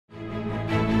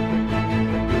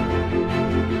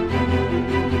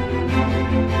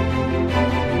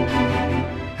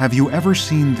Have you ever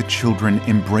seen the children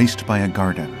embraced by a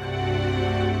garden?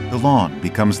 The lawn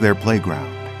becomes their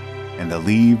playground, and the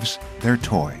leaves their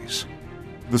toys.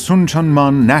 The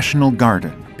Suncheon National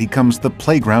Garden becomes the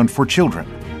playground for children.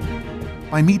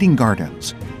 By meeting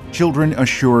gardens, children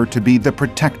assure to be the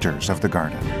protectors of the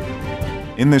garden.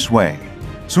 In this way,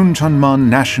 Suncheon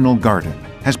National Garden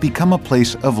has become a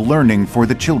place of learning for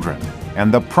the children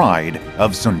and the pride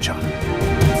of Suncheon.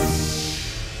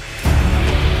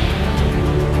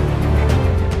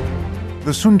 The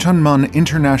Suncheon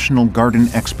International Garden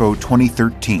Expo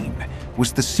 2013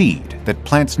 was the seed that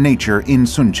plants nature in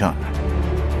Suncheon.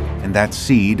 And that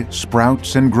seed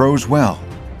sprouts and grows well,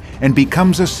 and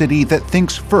becomes a city that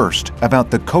thinks first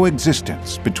about the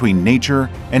coexistence between nature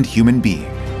and human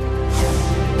being.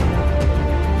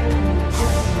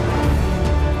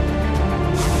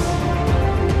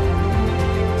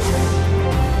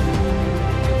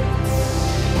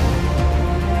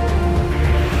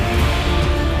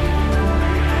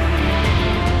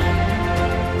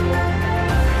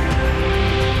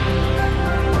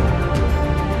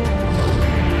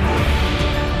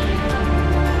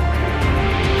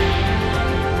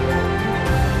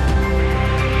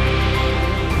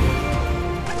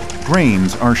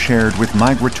 Grains are shared with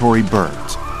migratory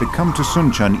birds that come to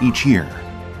Suncheon each year,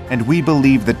 and we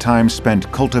believe the time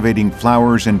spent cultivating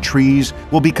flowers and trees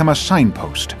will become a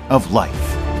signpost of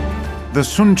life. The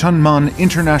Suncheon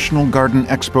International Garden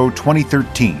Expo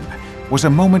 2013 was a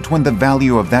moment when the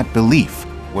value of that belief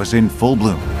was in full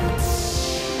bloom.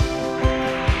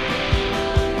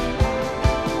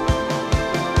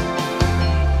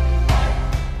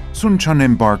 Suncheon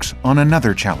embarks on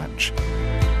another challenge.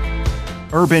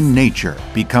 Urban nature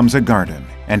becomes a garden,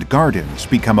 and gardens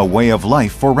become a way of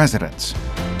life for residents.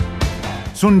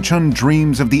 Suncheon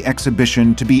dreams of the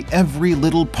exhibition to be every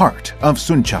little part of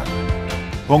Suncheon.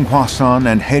 Bonghwasan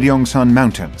and Haeryongsan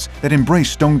mountains that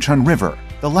embrace Dongcheon River,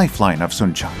 the lifeline of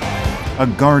Suncheon. A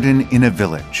garden in a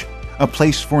village, a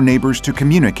place for neighbors to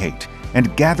communicate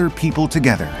and gather people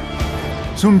together.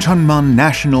 Suncheon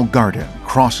National Garden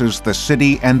crosses the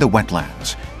city and the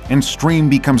wetlands, and stream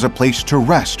becomes a place to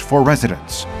rest for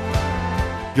residents.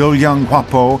 Gyeolyang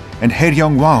Hwapo and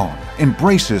Haeryongwaon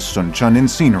embraces Suncheon in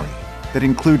scenery that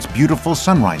includes beautiful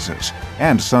sunrises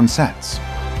and sunsets.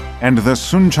 And the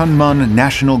Suncheon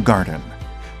National Garden,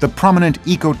 the prominent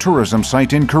ecotourism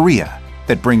site in Korea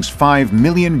that brings 5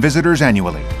 million visitors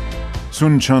annually.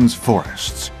 Suncheon's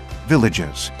forests,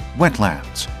 villages,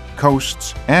 wetlands,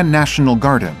 coasts, and national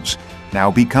gardens now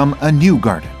become a new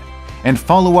garden and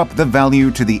follow up the value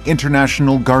to the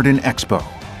International Garden Expo.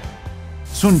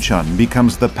 Suncheon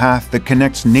becomes the path that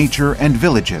connects nature and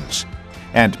villages,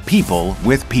 and people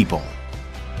with people.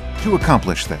 To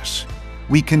accomplish this,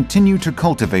 we continue to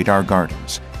cultivate our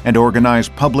gardens and organize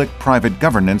public-private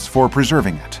governance for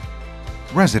preserving it.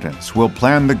 Residents will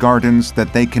plan the gardens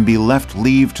that they can be left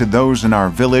leave to those in our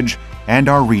village and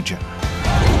our region.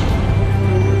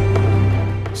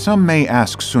 Some may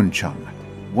ask Suncheon,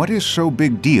 what is so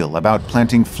big deal about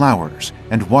planting flowers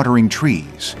and watering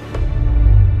trees?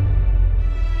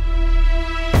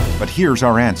 But here's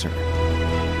our answer.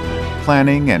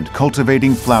 Planting and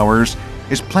cultivating flowers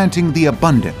is planting the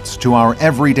abundance to our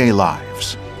everyday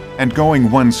lives. And going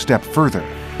one step further,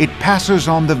 it passes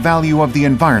on the value of the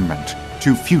environment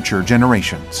to future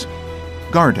generations.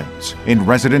 Gardens in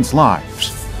residents'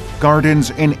 lives. Gardens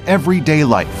in everyday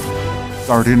life.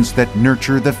 Gardens that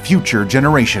nurture the future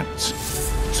generations.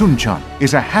 Suncheon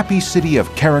is a happy city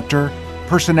of character,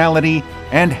 personality,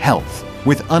 and health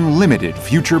with unlimited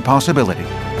future possibility.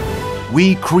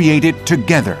 We create it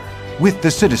together with the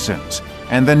citizens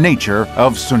and the nature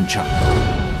of Suncheon.